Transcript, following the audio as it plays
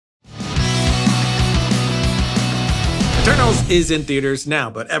Eternals is in theaters now,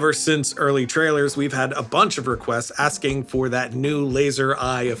 but ever since early trailers, we've had a bunch of requests asking for that new laser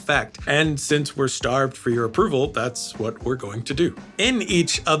eye effect. And since we're starved for your approval, that's what we're going to do. In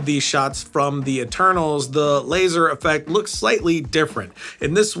each of these shots from the Eternals, the laser effect looks slightly different.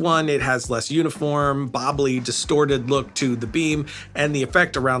 In this one, it has less uniform, bobbly, distorted look to the beam, and the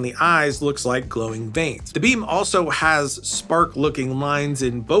effect around the eyes looks like glowing veins. The beam also has spark-looking lines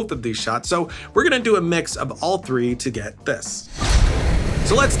in both of these shots, so we're gonna do a mix of all three to get this.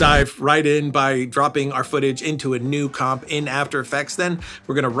 So let's dive right in by dropping our footage into a new comp in After Effects. Then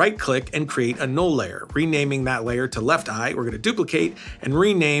we're going to right click and create a null layer, renaming that layer to left eye. We're going to duplicate and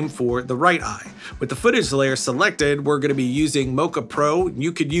rename for the right eye. With the footage layer selected, we're going to be using Mocha Pro.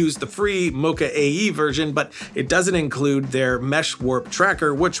 You could use the free Mocha AE version, but it doesn't include their mesh warp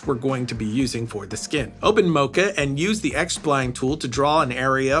tracker, which we're going to be using for the skin. Open Mocha and use the X-spline tool to draw an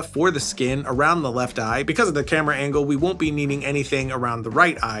area for the skin around the left eye. Because of the camera angle, we won't be needing anything around the right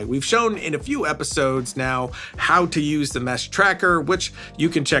eye. We've shown in a few episodes now how to use the mesh tracker, which you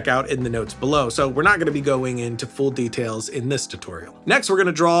can check out in the notes below. So we're not going to be going into full details in this tutorial. Next, we're going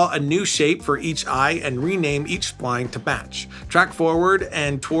to draw a new shape for each eye and rename each spline to match. Track forward,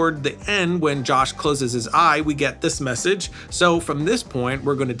 and toward the end, when Josh closes his eye, we get this message. So from this point,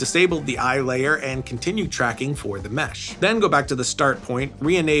 we're going to disable the eye layer and continue tracking for the mesh. Then go back to the start point,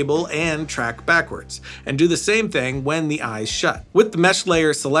 re-enable and track backwards, and do the same thing when the eyes shut. With the mesh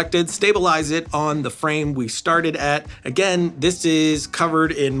layer selected, stabilize it on the frame we started at. Again, this is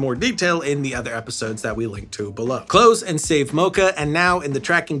covered in more detail in the other episodes that we link to below. Close and save Mocha, and now in the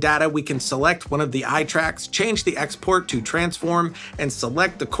tracking data, we can select one of the eye tracks, change the export to transform, and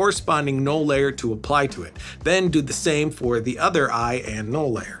select the corresponding null layer to apply to it. Then do the same for the other eye and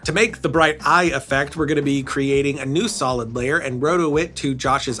null layer. To make the bright eye effect, we're going to be creating a new solid layer and roto it to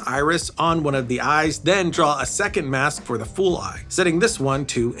Josh's iris on one of the eyes, then draw a second mask for the full eye, setting this one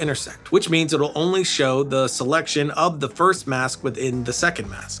to intersect, which means it'll only show the selection of the first mask within the second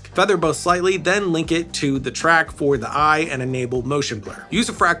mask. Feather both slightly, then link it to the track for the eye and enable motion blur. Use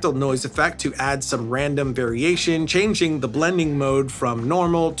a fractal noise effect to add some random variation, changing the blending mode from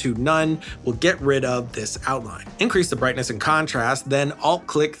normal to none will get rid of this outline. Increase the brightness and contrast, then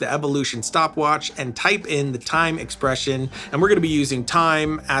alt-click the evolution stopwatch and type in the time expression, and we're going to be using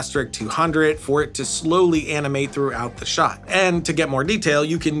time *200 for it to slowly animate throughout the shot. And to get more detail,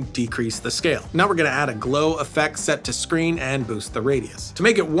 you can decrease the scale. Now we're going to add a glow effect set to screen and boost the radius. To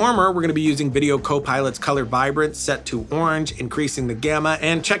make it warmer, we're going to be using Video Copilot's color vibrance set to orange, increasing the gamma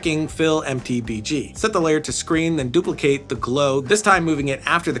and checking fill MTBG. Set the layer to screen, then duplicate the glow, this time moving it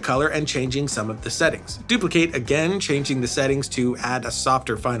after the color and changing some of the settings. Duplicate again, changing the settings to add a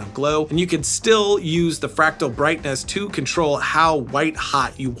softer final glow, and you can still use the fractal brightness to control how white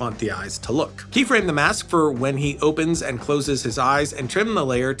hot you want the eyes to look. Keyframe the mask for when he opens and closes his eyes, and trim the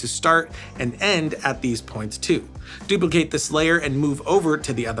layer to start and end at these points too. Duplicate this layer and move over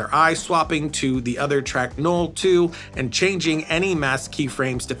to the other eye, swapping to the other track null too, and changing any mask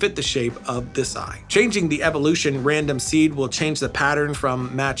keyframes to fit the shape of this eye. Changing the evolution random seed will change the pattern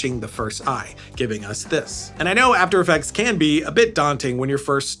from matching the first eye, giving us this. And I know After Effects can be a bit daunting when you're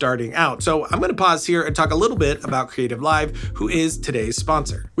first starting out, so I'm going to pause here and talk a little bit about Creative Live, who is today's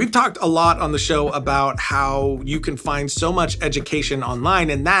sponsor. We've talked a lot on the show about how you can find so much education online,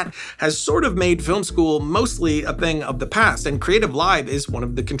 and that has sort of made film school mostly a thing of the past, and Creative Live is one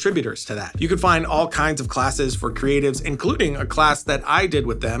of the contributors to that. You can find all kinds of classes for creatives, including a class that I did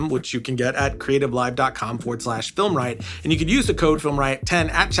with them, which you can get at creativelive.com/filmriot, and you can use the code FilmRiot10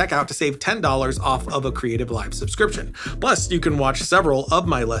 at checkout to save $10 off of a Creative Live subscription. Plus, you can watch several of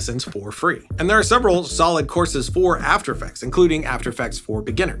my lessons for free. And there are several solid courses for After Effects, including After Effects for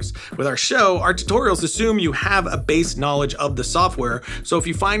beginners. With our show, our tutorials assume you have a base knowledge of the software, so if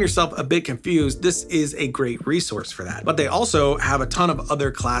you find yourself a bit confused, this is a great resource for that. But they also have a ton of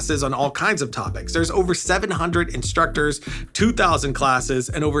other classes on all kinds of topics. There's over 700 instructors, 2,000 classes,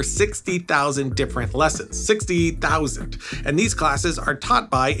 and over 60,000 different lessons. 60,000. And these classes are taught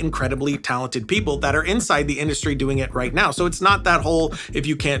by incredibly talented people that are inside the industry doing it right now. So it's not that whole, if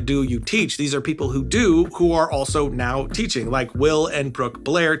you can't do, you teach. These are people who do, who are also now teaching, like Will and Brooke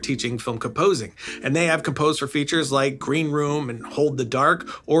Blair teaching film composing. And they have composed for features like Green Room and Hold the Dark,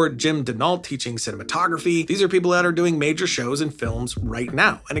 or Jim Denault teaching cinematography. These are people that are doing major shows and films right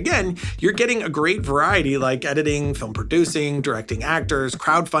now. And again, you're getting a great variety like editing, film producing, directing actors,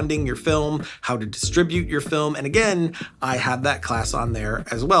 crowdfunding your film, how to distribute your film. And again, I have that class on there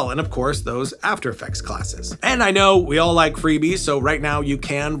as well. And of course, those After Effects classes. And I know we all like freebies, so right now you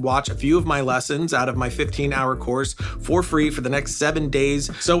can watch a few of my lessons out of my 15-hour course for free for the next 7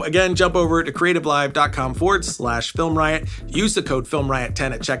 days. So again, jump over to creativelive.com/FilmRiot, use the code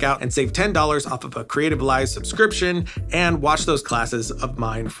FilmRiot10 at checkout and save $10 off of a Creative Live subscription and watch those classes of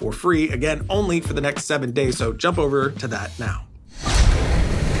mine for free. Again, only for the next 7 days, so jump over to that now.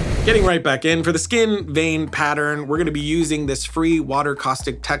 Getting right back in, for the skin vein pattern, we're going to be using this free water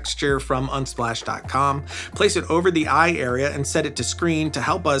caustic texture from unsplash.com. Place it over the eye area and set it to screen to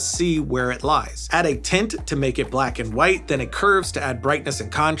help us see where it lies. Add a tint to make it black and white, then a curves to add brightness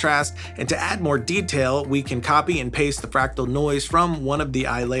and contrast, and to add more detail, we can copy and paste the fractal noise from one of the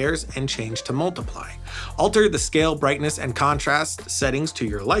eye layers and change to multiply. Alter the scale, brightness, and contrast settings to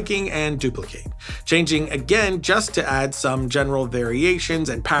your liking and duplicate. Changing again just to add some general variations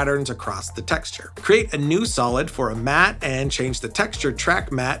and patterns across the texture. Create a new solid for a matte and change the texture track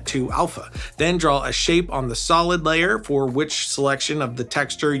matte to alpha. Then draw a shape on the solid layer for which selection of the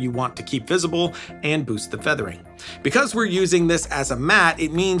texture you want to keep visible and boost the feathering. Because we're using this as a matte,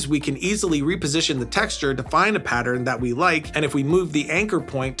 it means we can easily reposition the texture to find a pattern that we like, and if we move the anchor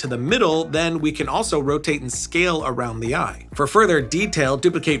point to the middle, then we can also rotate and scale around the eye. For further detail,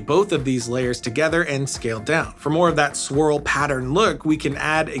 duplicate both of these layers together and scale down. For more of that swirl pattern look, we can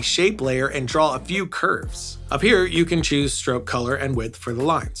add a shape layer and draw a few curves. Up here, you can choose stroke color and width for the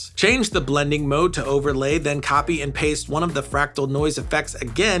lines. Change the blending mode to overlay, then copy and paste one of the fractal noise effects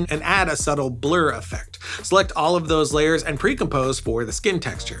again and add a subtle blur effect. Select all of those layers and pre-compose for the skin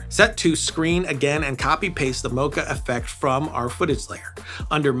texture. Set to screen again and copy paste the Mocha effect from our footage layer.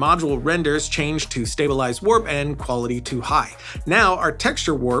 Under module renders, change to stabilize warp and quality to high. Now our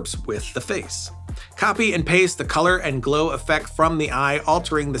texture warps with the face. Copy and paste the color and glow effect from the eye,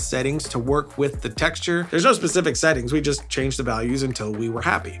 altering the settings to work with the texture. There's no specific settings, we just changed the values until we were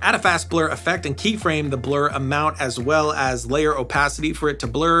happy. Add a fast blur effect and keyframe the blur amount as well as layer opacity for it to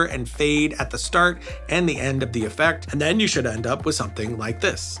blur and fade at the start and the end of the effect, and then you should end up with something like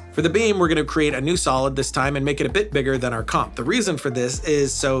this. For the beam, we're going to create a new solid this time and make it a bit bigger than our comp. The reason for this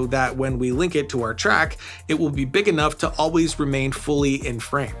is so that when we link it to our track, it will be big enough to always remain fully in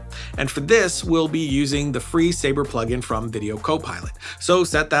frame. And for this, we'll be using the free Saber plugin from Video Copilot. So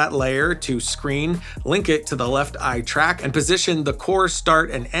set that layer to screen, link it to the left eye track, and position the core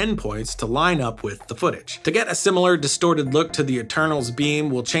start and end points to line up with the footage. To get a similar distorted look to the Eternals beam,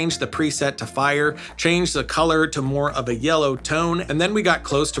 we'll change the preset to fire, change the color to more of a yellow tone, and then we got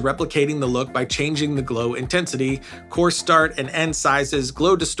close to replicating the look by changing the glow intensity, core start and end sizes,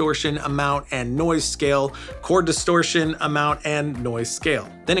 glow distortion amount and noise scale, core distortion amount and noise scale.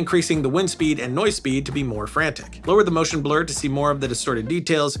 Then increasing the wind speed and noise speed to be more frantic. Lower the motion blur to see more of the distorted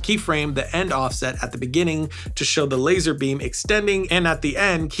details, keyframe the end offset at the beginning to show the laser beam extending, and at the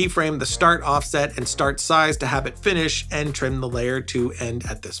end, keyframe the start offset and start size to have it finish, and trim the layer to end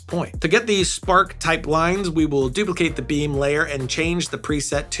at this point. To get these spark type lines, we will duplicate the beam layer and change the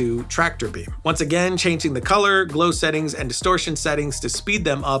preset to tractor beam. Once again, changing the color, glow settings, and distortion settings to speed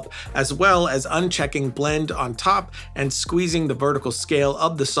them up, as well as unchecking blend on top and squeezing the vertical scale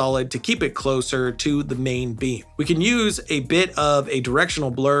of the solid to keep it closer to the main beam. We can use a bit of a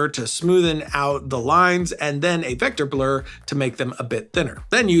directional blur to smoothen out the lines and then a vector blur to make them a bit thinner.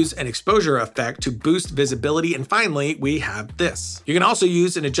 Then use an exposure effect to boost visibility, and finally we have this. You can also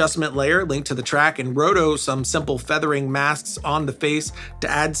use an adjustment layer linked to the track and roto some simple feathering masks on the face to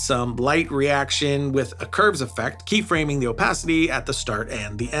add some light reaction with a curves effect, keyframing the opacity at the start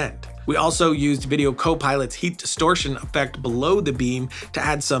and the end. We also used Video Copilot's heat distortion effect below the beam to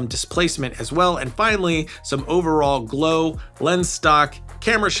add some displacement as well, and finally some overall glow, lens stock,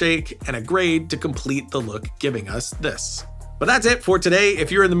 camera shake, and a grade to complete the look, giving us this. But that's it for today.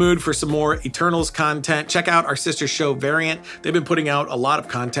 If you're in the mood for some more Eternals content, check out our sister show Variant. They've been putting out a lot of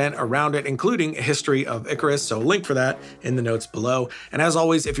content around it, including a history of Icarus, so link for that in the notes below. And as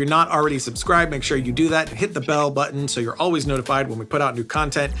always, if you're not already subscribed, make sure you do that and hit the bell button so you're always notified when we put out new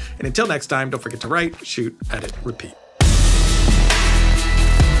content. And until next time, don't forget to write, shoot, edit, repeat.